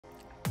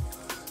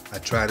I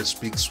try to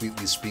speak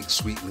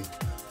sweetly,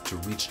 to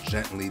reach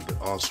gently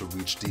but also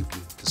reach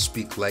deeply. To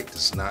speak light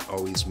does not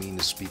always mean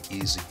to speak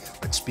easy.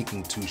 Like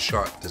speaking too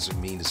sharp doesn't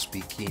mean to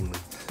speak keenly.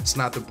 It's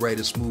not the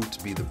brightest move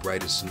to be the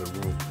brightest in the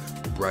room.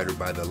 We're brighter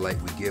by the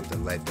light we give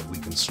than light that we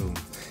consume.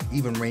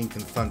 Even rain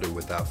can thunder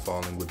without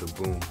falling with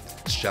a boom.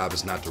 Its job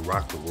is not to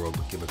rock the world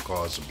but give it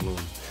cause to bloom.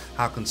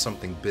 How can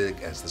something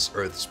big as this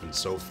earth spin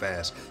so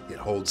fast, yet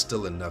hold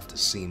still enough to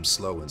seem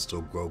slow and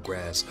still grow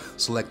grass?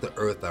 So like the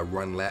earth I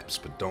run laps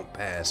but don't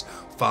pass.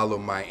 Follow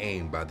my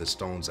aim by the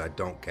stones I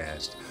don't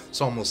cast.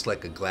 It's almost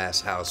like a glass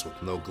house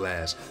with no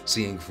glass.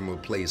 Seeing from a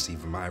place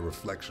even my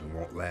reflection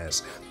won't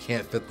last.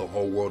 Can't fit the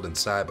whole world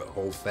inside but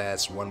hold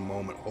fast. One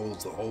moment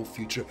holds the whole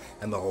future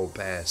and the whole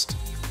past.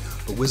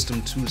 But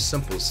wisdom too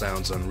simple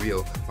sounds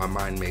unreal. My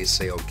mind may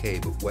say okay,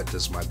 but what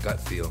does my gut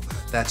feel?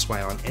 That's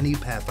why on any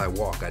path I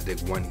walk I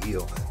dig one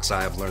heel, cause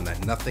I have learned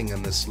that nothing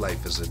in this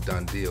life is a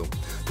done deal.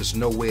 There's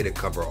no way to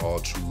cover all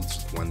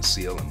truths with one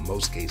seal. In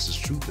most cases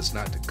truth is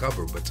not to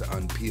cover but to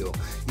unpeel.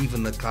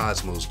 Even the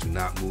cosmos do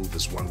not move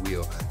as one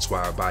wheel. That's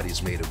why our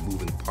body's made of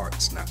moving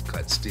parts, not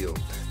cut steel.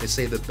 They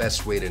say the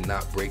best way to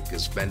not break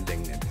is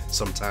bending, and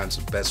sometimes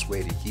the best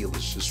way to heal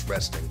is just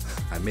resting.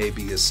 I may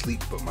be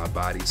asleep but my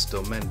body's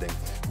still mending.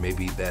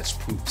 Maybe that's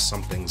proof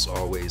something's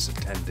always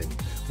attending.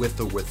 With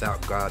or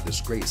without God,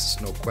 there's grace,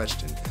 no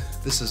question.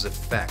 This is a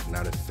fact,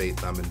 not a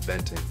faith I'm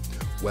inventing.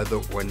 Whether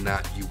or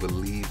not you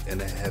believe in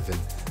a heaven,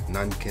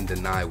 none can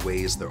deny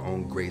ways their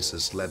own grace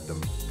has led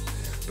them.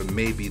 But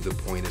maybe the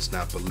point is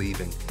not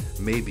believing.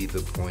 Maybe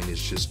the point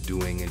is just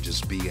doing and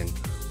just being.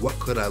 What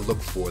could I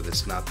look for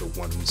that's not the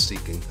one who's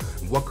seeking?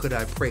 What could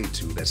I pray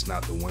to that's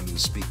not the one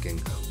who's speaking?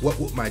 What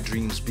would my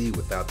dreams be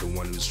without the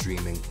one who's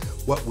dreaming?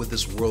 What would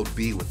this world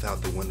be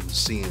without the one who's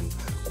seeing?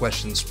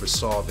 Questions for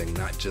solving,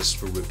 not just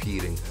for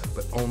repeating,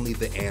 but only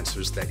the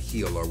answers that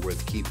heal are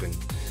worth keeping.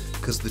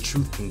 Cause the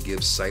truth can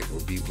give sight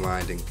or be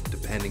blinding,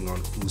 depending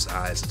on whose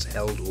eyes it's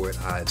held or it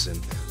hides in.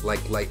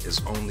 Like light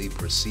is only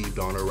perceived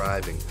on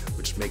arriving,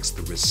 which makes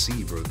the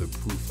receiver the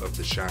proof of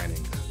the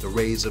shining. The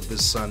rays of the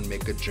sun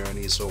make a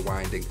journey so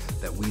winding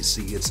that we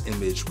see its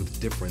image with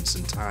difference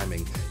in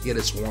timing. Yet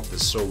its warmth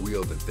is so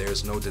real that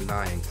there's no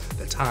denying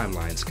that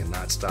timelines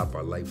cannot stop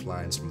our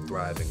lifelines from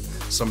thriving.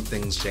 Some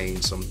things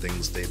change, some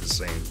things stay the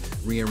same,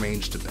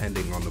 rearranged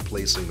depending on the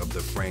placing of the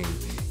frame.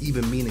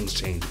 Even meanings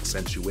change,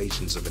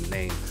 accentuations of a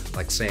name,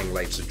 like saying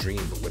life's a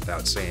dream but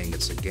without saying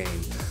it's a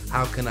game.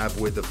 How can I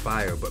avoid the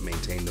fire but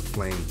maintain the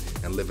flame,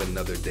 and live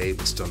another day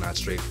but still not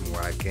stray from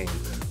where I came?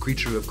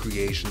 Creature of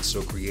creation,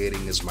 so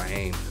creating is my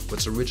aim.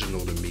 What's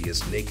original to me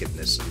is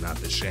nakedness and not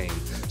the shame.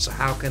 So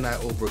how can I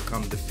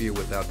overcome the fear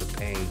without the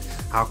pain?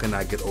 How can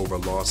I get over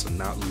loss and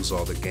not lose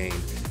all the gain?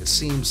 It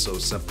seems so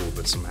simple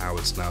but somehow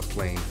it's not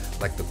plain,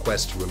 like the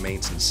quest to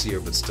remain sincere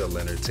but still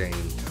entertain.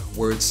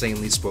 Words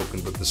sanely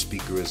spoken but the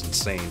speaker is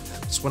insane.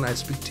 It's when I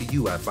speak to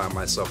you I find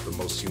myself the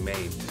most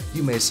humane.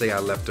 You may say I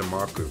left a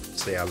mark or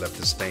say I left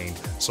a stain,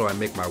 so I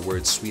make my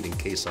words sweet in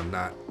case I'm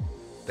not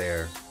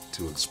there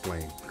to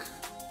explain.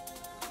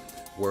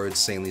 Words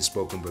sanely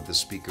spoken but the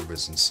speaker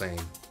is insane.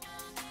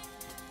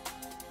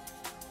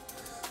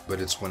 But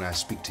it's when I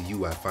speak to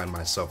you I find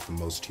myself the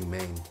most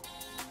humane.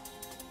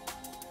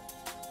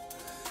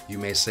 You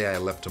may say I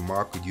left a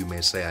mark or you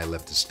may say I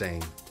left a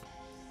stain,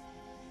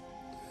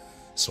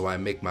 so I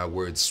make my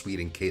words sweet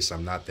in case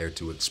I'm not there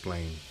to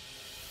explain.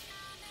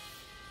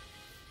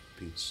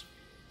 Peace.